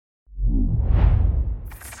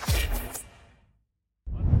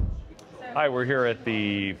Hi, we're here at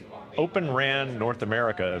the Open RAN North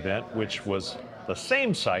America event, which was the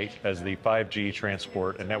same site as the 5G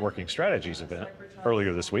Transport and Networking Strategies event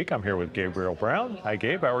earlier this week. I'm here with Gabriel Brown. Hi,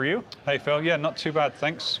 Gabe. How are you? Hey, Phil. Yeah, not too bad,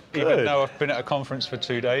 thanks. Good. Even though I've been at a conference for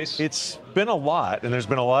 2 days. It's been a lot, and there's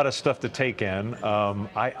been a lot of stuff to take in.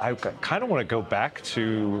 I kind of want to go back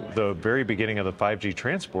to the very beginning of the 5G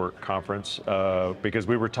Transport Conference because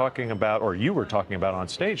we were talking about, or you were talking about on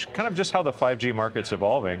stage, kind of just how the 5G market's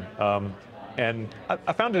evolving. And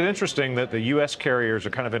I found it interesting that the U.S. carriers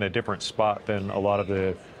are kind of in a different spot than a lot of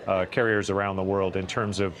the carriers around the world in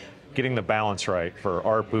terms of getting the balance right for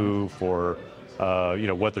ARPU, for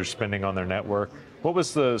what they're spending on their network. What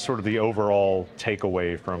was the sort of the overall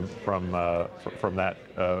takeaway from that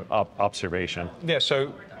observation? Yeah,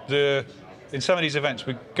 so in some of these events,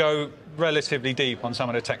 we go relatively deep on some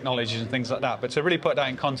of the technologies and things like that. But to really put that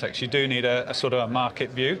in context, you do need a sort of a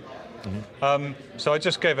market view. Mm-hmm. So I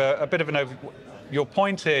just gave a bit of an overview. Your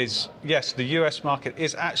point is, yes, the US market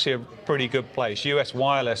is actually a pretty good place. US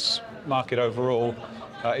wireless market overall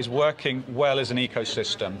is working well as an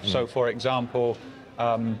ecosystem. Mm. So for example,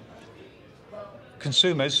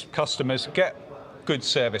 customers get good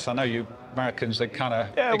service. I know you Americans, they kind of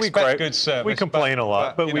expect good service. We complain a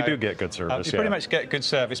lot, but we do get good service. You pretty much get good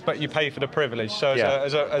service, but you pay for the privilege. So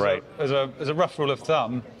as a rough rule of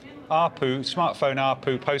thumb, ARPU, smartphone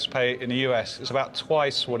ARPU postpay in the US is about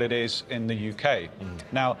twice what it is in the UK. Mm.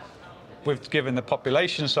 Now, given the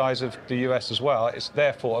population size of the US as well, it's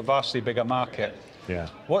therefore a vastly bigger market. Yeah.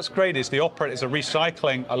 What's great is the operators are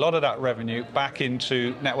recycling a lot of that revenue back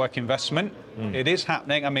into network investment. Mm. It is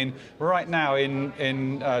happening. I mean, right now in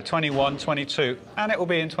 21, 22, and it will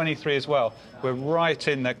be in 23 as well, we're right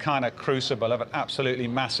in the kind of crucible of an absolutely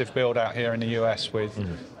massive build out here in the US with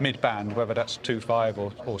mid-band, whether that's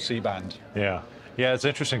 2.5 or C-band. Yeah. Yeah, it's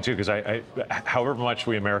interesting too, because however much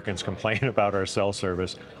we Americans complain about our cell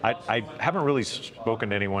service, I haven't really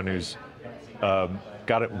spoken to anyone who's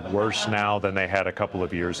got it worse now than they had a couple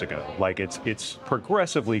of years ago. Like it's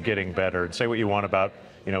progressively getting better. And say what you want about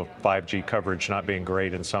 5G coverage not being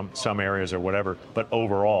great in some areas or whatever, but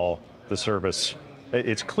overall the service,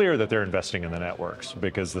 it's clear that they're investing in the networks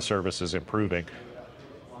because the service is improving.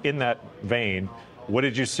 In that vein, what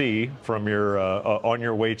did you see from your on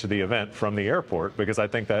your way to the event from the airport? Because I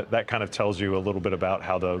think that kind of tells you a little bit about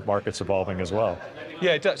how the market's evolving as well.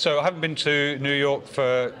 Yeah, so I haven't been to New York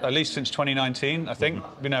for at least since 2019, I think,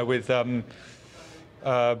 with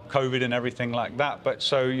COVID and everything like that. But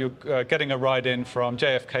so you're getting a ride in from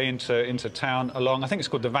JFK into town along, I think it's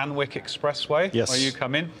called the Van Wyck Expressway, yes, where you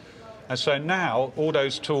come in. And so now all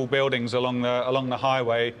those tall buildings along the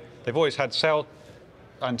highway, they've always had cell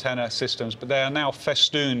antenna systems, but they are now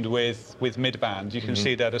festooned with mid-band. You can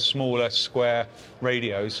see they're the smaller square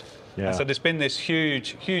radios. Yeah. And so there's been this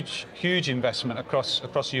huge investment across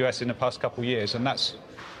the US in the past couple of years, and that's,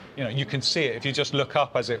 you can see it if you just look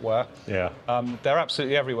up, as it were. Yeah. They're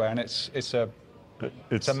absolutely everywhere, and it's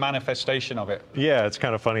a manifestation of it. Yeah, it's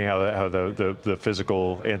kind of funny how the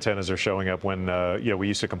physical antennas are showing up when we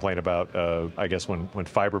used to complain about I guess when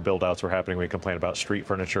fiber build-outs were happening, we complained about street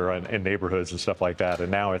furniture in neighborhoods and stuff like that,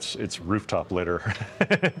 and now it's rooftop litter.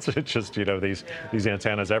 it's just these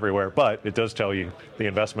antennas everywhere, but it does tell you the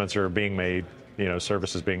investments are being made,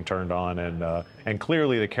 services being turned on, and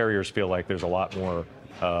clearly the carriers feel like there's a lot more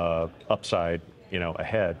upside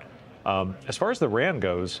ahead. As far as the RAN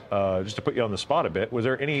goes, just to put you on the spot a bit, was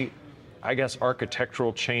there any, I guess,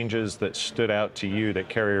 architectural changes that stood out to you that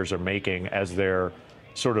carriers are making as they're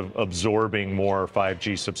sort of absorbing more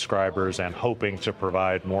 5G subscribers and hoping to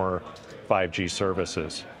provide more 5G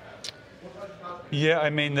services? Yeah, I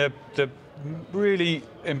mean, the really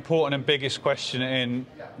important and biggest question in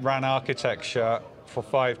RAN architecture for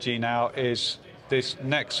 5G now is this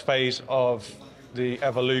next phase of the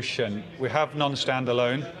evolution. We have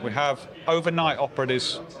non-standalone. We have overnight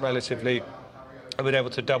operators relatively have been able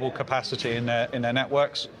to double capacity in their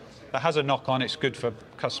networks. That has a knock-on. It's good for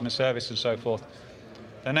customer service and so forth.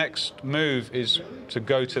 The next move is to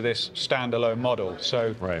go to this standalone model.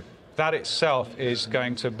 So that itself is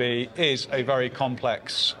going to be a very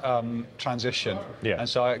complex transition. Yeah. And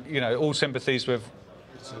so all sympathies with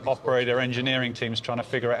operator engineering teams trying to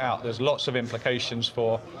figure it out. There's lots of implications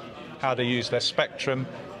for how they use their spectrum,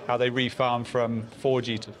 how they refarm from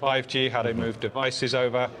 4G to 5G, how they move devices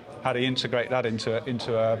over, how they integrate that into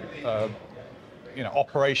a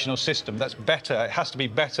operational system that's better. It has to be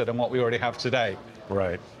better than what we already have today.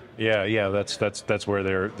 Right. Yeah. That's where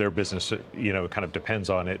their business kind of depends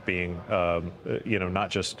on it being not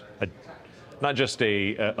just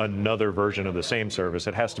another version of the same service.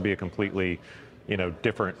 It has to be a completely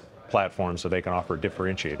different platform so they can offer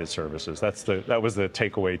differentiated services. That was the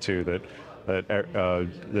takeaway too, that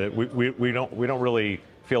we don't really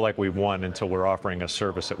feel like we've won until we're offering a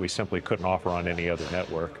service that we simply couldn't offer on any other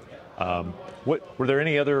network. Were there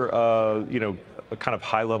any other kind of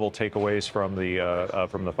high-level takeaways from the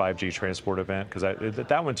 5G transport event? Because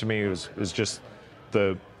that one to me is just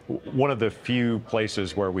one of the few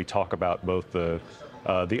places where we talk about both the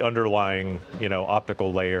underlying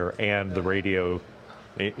optical layer and the radio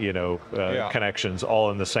connections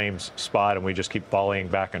all in the same spot, and we just keep volleying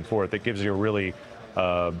back and forth. It gives you a really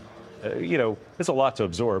it's a lot to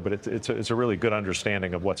absorb, but it's a really good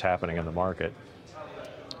understanding of what's happening in the market.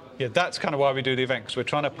 Yeah, that's kind of why we do the event, because we're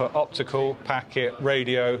trying to put optical, packet,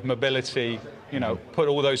 radio, mobility, put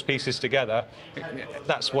all those pieces together.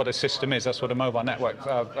 That's what a system is. That's what a mobile network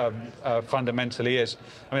fundamentally is.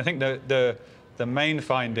 I mean, I think the main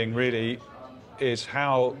finding really is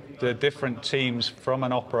how the different teams from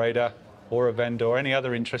an operator or a vendor or any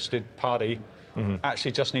other interested party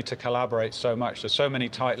actually just need to collaborate so much. There's so many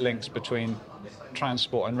tight links between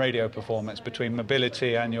transport and radio performance, between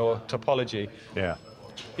mobility and your topology. Yeah.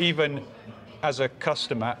 Even as a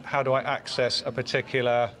customer, how do I access a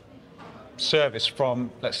particular service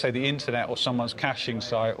from, let's say, the internet or someone's caching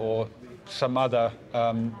site or some other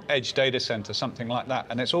edge data center, something like that?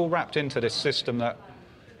 And it's all wrapped into this system that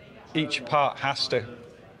each part has to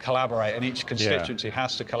collaborate and each constituency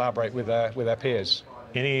has to collaborate with their peers.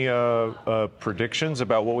 Any predictions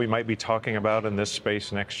about what we might be talking about in this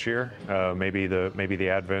space next year? Maybe the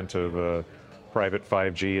advent of private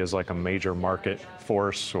 5G as like a major market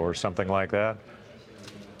force or something like that?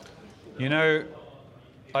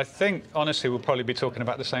 I think, honestly, we'll probably be talking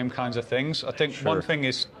about the same kinds of things. I think one thing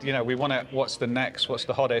is, we want to, what's the next, what's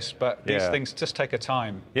the hottest, but these things just take a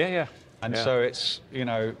time. Yeah. And so it's,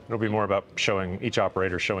 It'll be more about each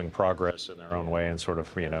operator showing progress in their own way and sort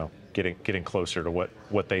of, getting closer to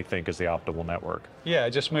what they think is the optimal network. Yeah,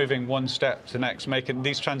 just moving one step to the next, making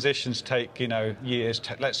these transitions take, years,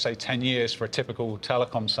 let's say 10 years for a typical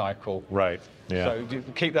telecom cycle. Right, yeah. So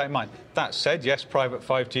keep that in mind. That said, yes, private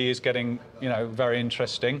 5G is getting, very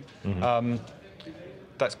interesting.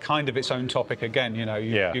 That's kind of its own topic again.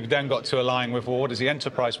 You've then got to align with, well, what does the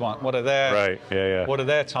enterprise want? What are their What are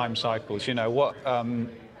their time cycles?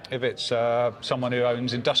 If it's someone who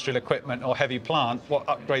owns industrial equipment or heavy plant, what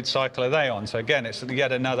upgrade cycle are they on? So again, it's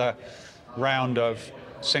yet another round of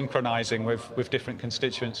synchronizing with different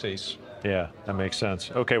constituencies. Yeah, that makes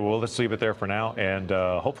sense. Okay, well, let's leave it there for now, and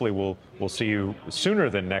hopefully we'll see you sooner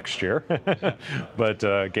than next year.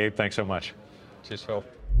 But Gabe, thanks so much. Cheers, Phil.